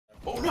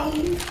Oh no!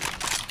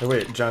 Hey,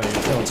 wait, Johnny, you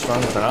feeling strong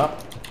with an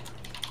op?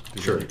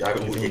 Sure, I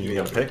can You think you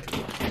got a pick?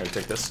 Here,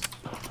 take this.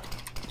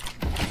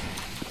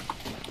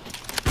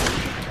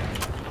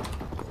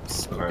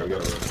 Alright, we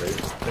gotta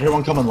rotate. I hear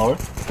one coming lower.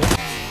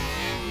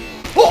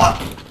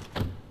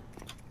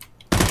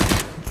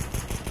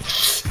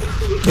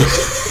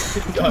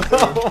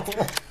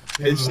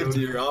 Hey, shift to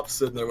your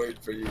opposite and they're waiting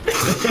for you.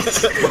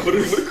 What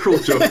a cruel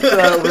joke.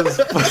 That was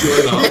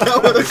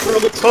What a cruel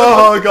joke.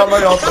 Oh, I got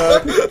my op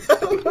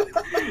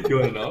back. You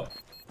wanna know?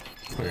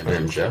 My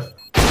name's Jeff.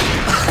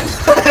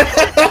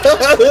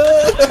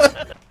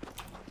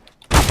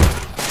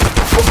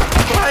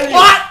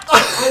 What?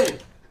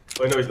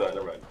 Wait, no, he's not.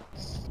 Never mind.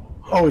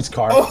 Oh, it's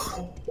car.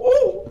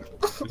 Oh!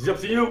 It's up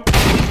to you.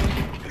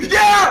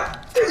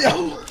 Yeah!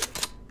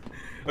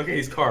 Okay,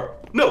 he's car.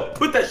 No,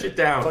 put that shit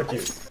down. Fuck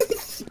you.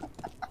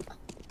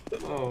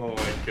 Oh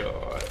my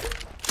god.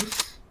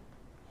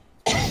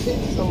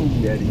 Oh,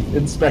 Yeti.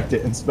 Inspect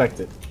it, inspect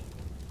it.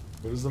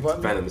 What is the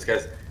button? Venom, this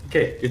guy's...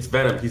 Okay, it's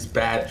Venom. He's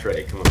bad,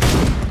 Trey. Come on.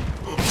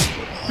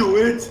 Do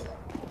it!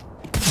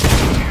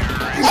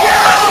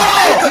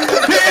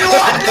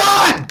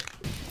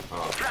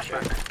 Oh,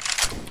 shit.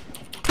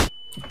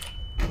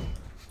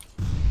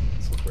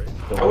 So great.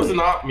 That was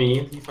not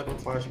me. He fucking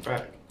flashed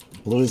back.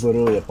 Blue's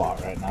literally a bot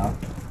right now.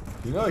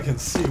 You know I can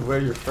see where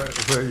your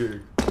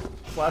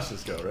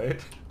flashes go, right?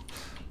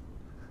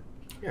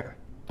 Yeah.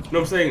 No,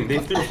 I'm saying they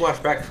threw a flash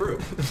back through.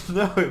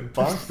 No, it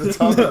bonked the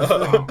top of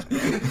the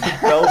thing. It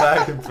fell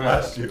back and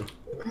flashed you.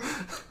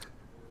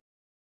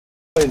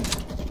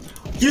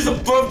 He's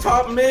above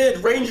top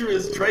mid. Ranger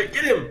is Trey.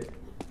 Get him.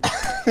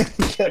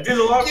 There's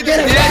a lot. Get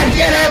him, man,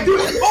 get him!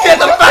 Get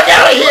the fuck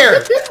out of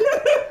here!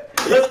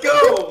 Let's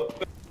go.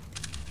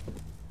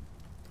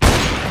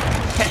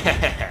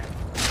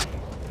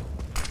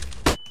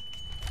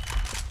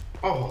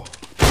 Oh.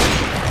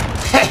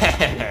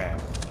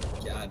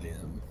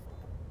 Goddamn.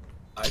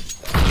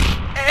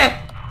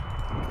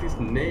 These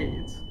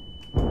nades.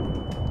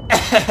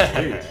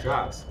 Nade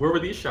shots. Where were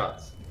these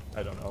shots?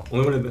 I don't know.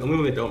 Only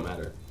when they don't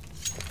matter.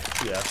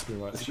 Yeah, pretty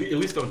much. At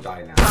least don't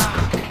die now.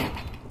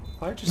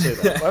 Why'd you say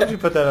that? Why would you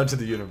put that out to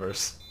the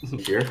universe?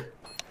 Here.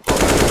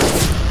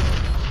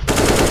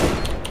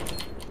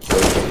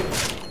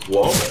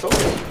 Whoa, that's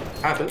okay.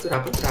 Happens, it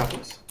happens, it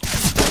happens.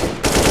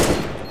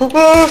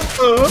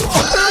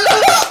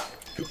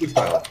 Cuckoo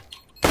style.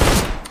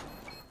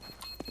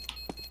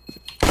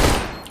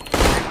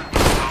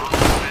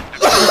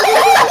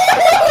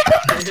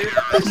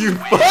 You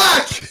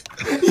fuck!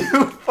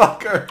 You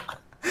fucker!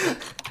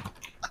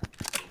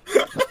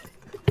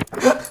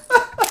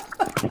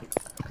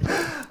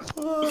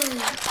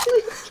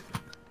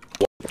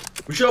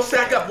 We should all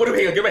stack up. What do we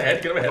hang on? Get my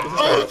head. Get my head.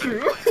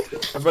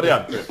 Everybody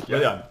on.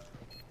 Everybody on.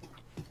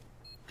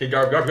 Okay,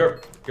 Garb.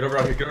 Get over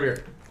out here. Get over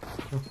here.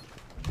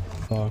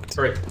 Fucked.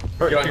 Hurry.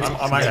 Hurry. Get on here.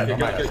 On my head. On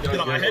my head. Get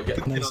on my head. Get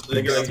on my head.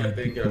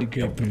 Nice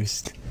good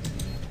boost.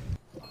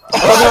 Oh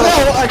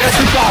no, I got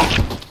you back!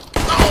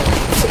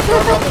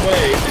 Garb out the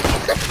way.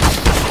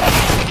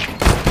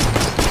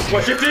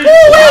 What you did?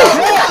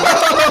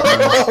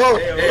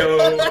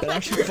 That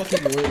actually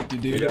fucking worked,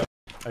 dude.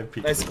 I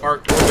peeked. Nice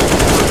arc.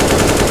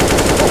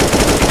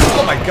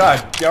 Oh my god,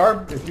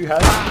 Garb, if you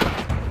had it.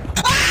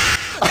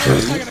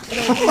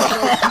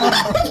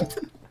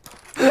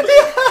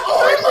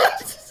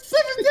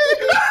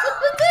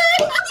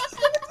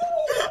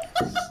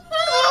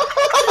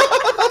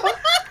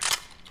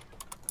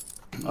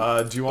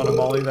 Do you want to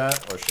molly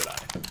that, or should I?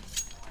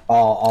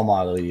 I'll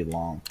model you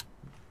long.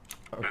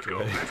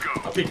 Okay.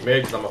 I'll peek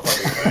mid because I'm a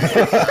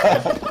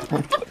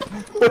fucking...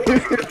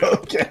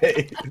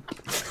 Okay.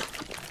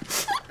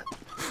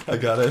 I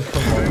got it.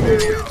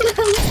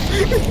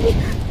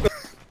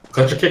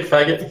 Clutch your kick,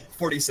 faggot.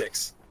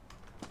 46.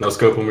 No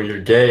scope when you're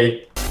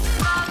gay.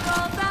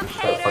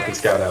 That fucking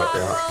scout out,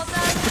 bro.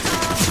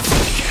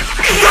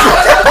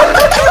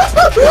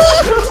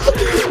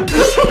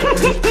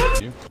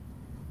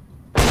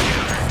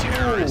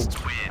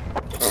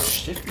 Oh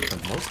shit!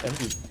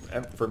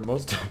 For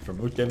most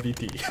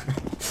MVP.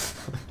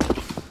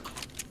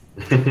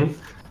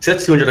 See that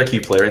 200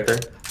 IQ play right there?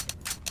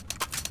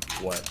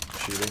 What?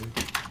 Shooting?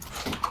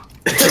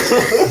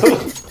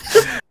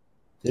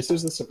 This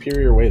is the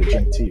superior way to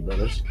drink tea,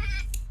 brothers.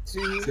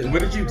 What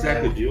did you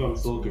exactly do? I'm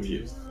still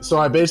confused. So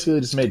I basically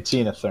just made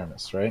tea in a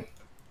thermos, right?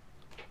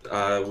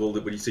 Well,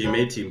 so you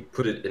made tea,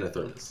 put it in a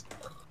thermos.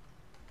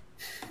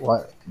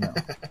 What? No.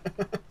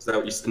 Is that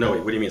what you? No,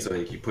 wait. What do you mean? So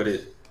you put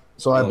it?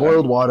 So I Oh,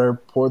 boiled water,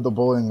 poured the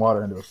boiling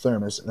water into a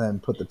thermos, and then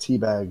put the tea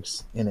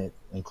bags in it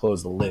and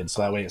closed the lid,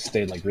 so that way it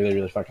stayed like really,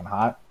 really fucking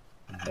hot,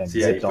 and So,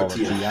 yeah, you zipped all put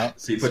the tea tea out.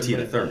 So you put tea in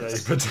a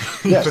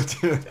thermos. Yes.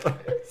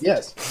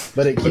 Yes,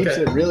 but it keeps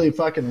Okay. it really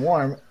fucking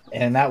warm,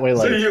 and that way,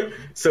 like,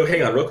 So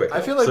hang on, real quick.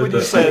 I feel like So when you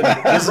the- said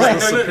this is Right,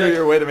 the no, no, no.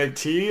 superior way to make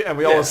tea, and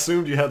we all Yeah.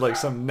 assumed you had like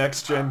some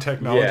next gen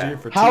technology Yeah.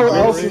 for tea. how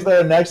else brewery. is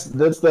there next?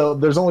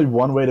 There's only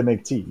one way to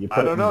make tea. You put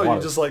I it don't in know. You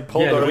water. just like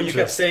pulled Yeah, our when you kept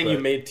interest, saying you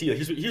but- made tea,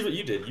 here's what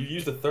you did. You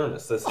used a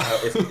thermos. That's how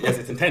as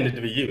it's intended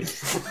to be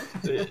used.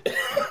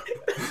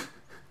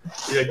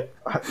 Yeah.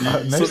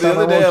 Next So the time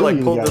other day I won't like do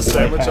you pulled the guys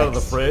sandwich like out of the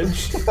hacks.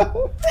 fridge.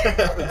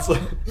 It's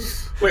like,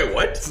 Wait,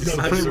 what? it's a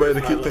pretty way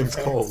to keep things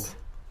cold.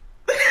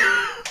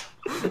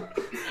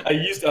 I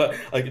used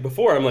like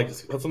before. I'm like,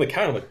 what's on the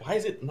counter? I'm like, why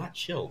is it not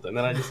chilled? And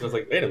then I was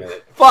like, wait a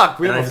minute. Fuck,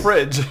 we And have I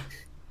a just- fridge.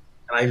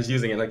 And I was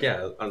using it like, yeah. I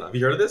don't know. Have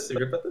you heard of this? Have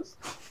you heard about this?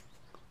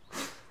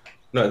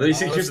 No, you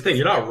see, here's the thing.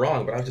 You're not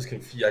wrong, but I was just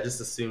confused. I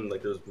just assumed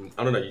like there was.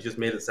 I don't know. You just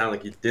made it sound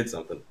like you did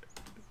something.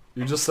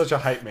 You're just such a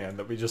hype man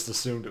that we just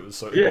assumed it was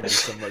so Yeah.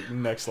 some like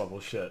next level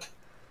shit.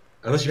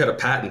 Unless you had a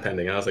patent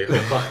pending, and I was like, oh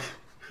fuck.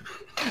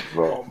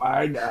 Oh my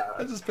I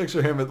god. just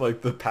picture him at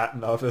like the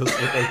patent office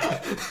with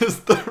like his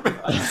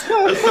thermos.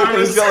 And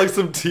he's got like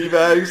some tea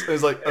bags, and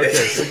he's like, okay,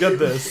 so get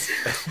this.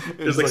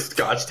 There's like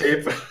scotch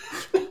tape.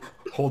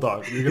 hold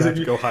on, you're gonna have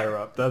to go higher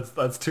up. That's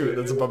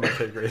above my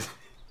pay grade.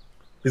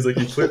 He's like,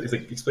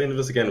 explain to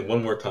us again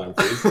one more time,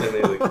 please. And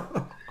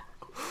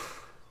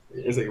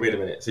he's like, wait a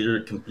minute. So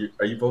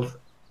are you both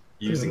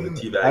using the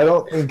tea bag? I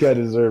don't think I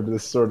deserve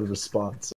this sort of response.